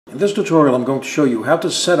In this tutorial I'm going to show you how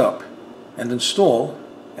to set up and install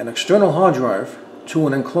an external hard drive to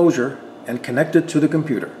an enclosure and connect it to the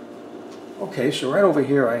computer. Okay, so right over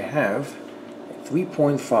here I have a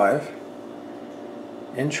 3.5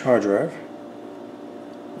 inch hard drive.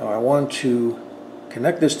 Now I want to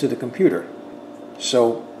connect this to the computer.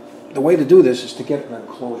 So the way to do this is to get an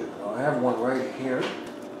enclosure. Now I have one right here.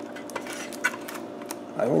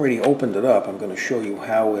 I already opened it up. I'm going to show you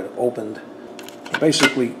how it opened.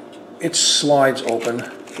 Basically, it slides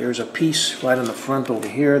open. There's a piece right in the front over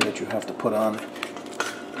here that you have to put on.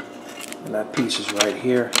 And that piece is right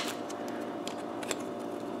here.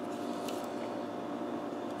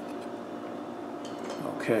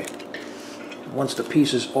 Okay. Once the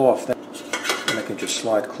piece is off, then it can just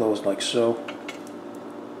slide closed like so.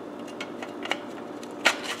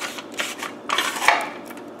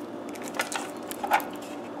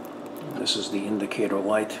 This is the indicator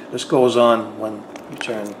light. This goes on when you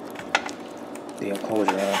turn the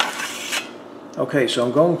enclosure on. Okay, so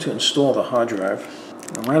I'm going to install the hard drive.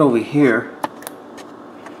 And right over here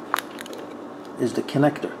is the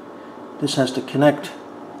connector. This has to connect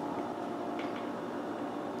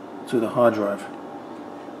to the hard drive.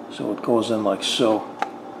 So it goes in like so.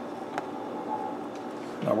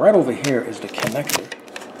 Now right over here is the connector.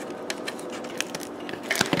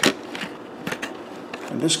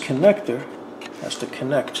 And this connector has to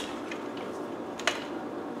connect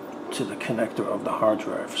to the connector of the hard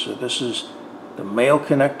drive. So this is the male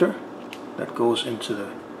connector that goes into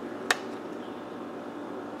the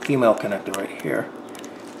female connector right here.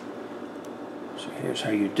 So here's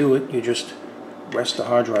how you do it. You just rest the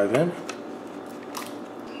hard drive in.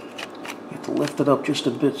 You have to lift it up just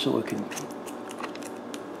a bit so it can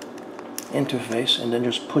interface, and then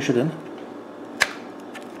just push it in.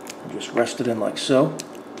 Just rest it in like so.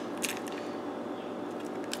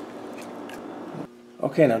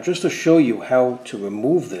 Okay, now just to show you how to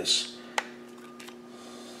remove this,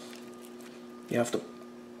 you have to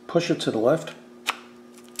push it to the left.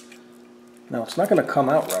 Now it's not going to come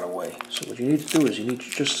out right away, so what you need to do is you need to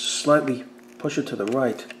just slightly push it to the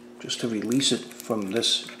right just to release it from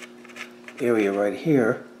this area right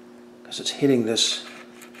here, because it's hitting this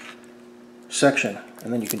section,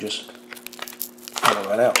 and then you can just pull it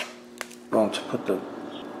right out. I'm going to put the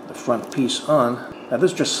front piece on. Now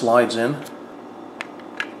this just slides in.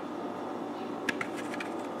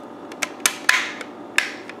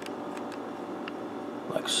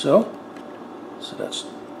 Like so. So that's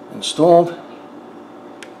installed.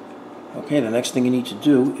 Okay, the next thing you need to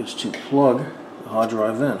do is to plug the hard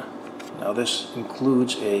drive in. Now this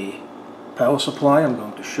includes a power supply. I'm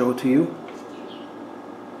going to show it to you.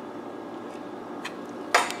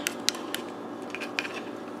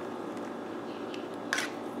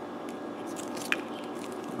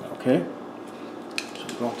 Okay, so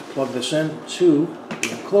I'm going to plug this in to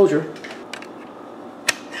the enclosure,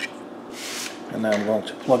 and now I'm going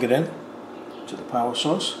to plug it in to the power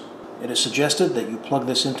source. It is suggested that you plug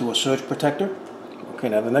this into a surge protector. Okay,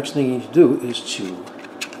 now the next thing you need to do is to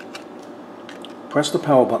press the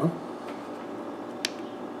power button.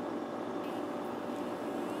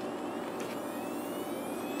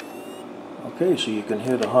 Okay, so you can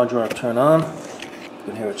hear the hard drive turn on. You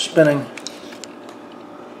can hear it spinning.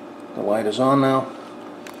 The light is on now.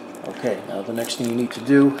 Okay, now the next thing you need to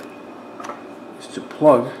do is to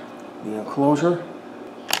plug the enclosure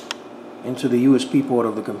into the USB port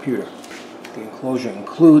of the computer. The enclosure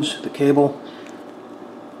includes the cable.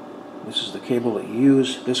 This is the cable that you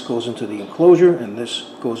use. This goes into the enclosure and this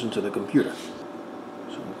goes into the computer.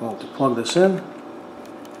 So I'm going to plug this in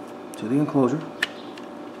to the enclosure.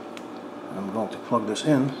 And I'm going to plug this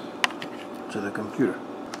in to the computer.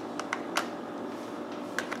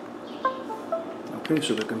 Okay,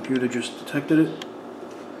 so the computer just detected it.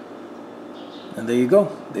 And there you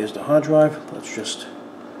go. There's the hard drive. Let's just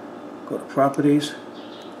go to properties.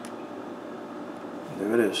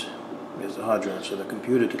 There it is. There's the hard drive. So the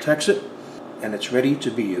computer detects it and it's ready to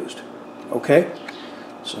be used. Okay,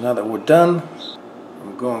 so now that we're done,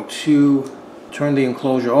 I'm going to turn the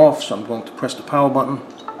enclosure off. So I'm going to press the power button.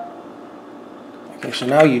 Okay, so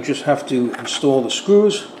now you just have to install the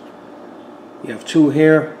screws. You have two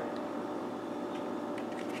here.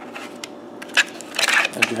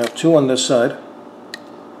 And you have two on this side.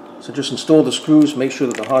 So just install the screws, make sure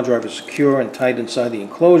that the hard drive is secure and tight inside the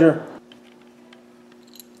enclosure.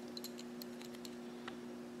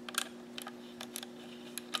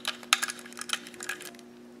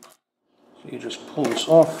 So you just pull this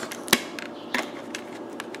off,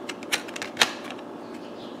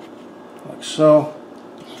 like so.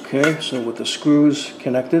 Okay, so with the screws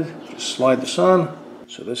connected, just slide this on.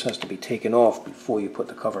 So this has to be taken off before you put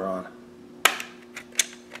the cover on.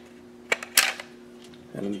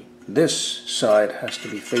 And this side has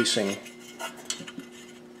to be facing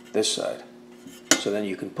this side. So then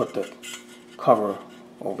you can put the cover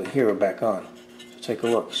over here back on. So take a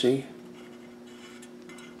look, see?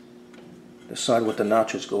 The side with the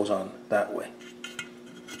notches goes on that way.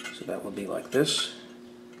 So that would be like this.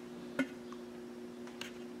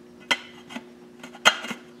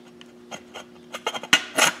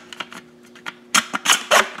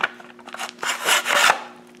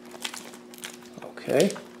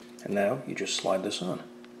 Okay, and now you just slide this on.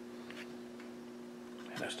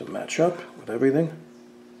 It has to match up with everything.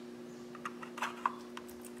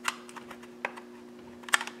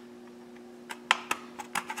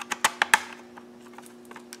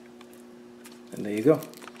 And there you go.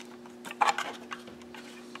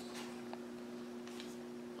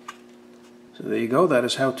 So there you go. That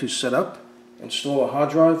is how to set up, install a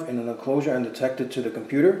hard drive in an enclosure and detect it to the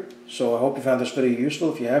computer. So I hope you found this video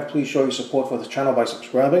useful. If you have, please show your support for this channel by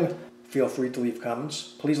subscribing. Feel free to leave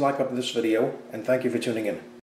comments. Please like up this video, and thank you for tuning in.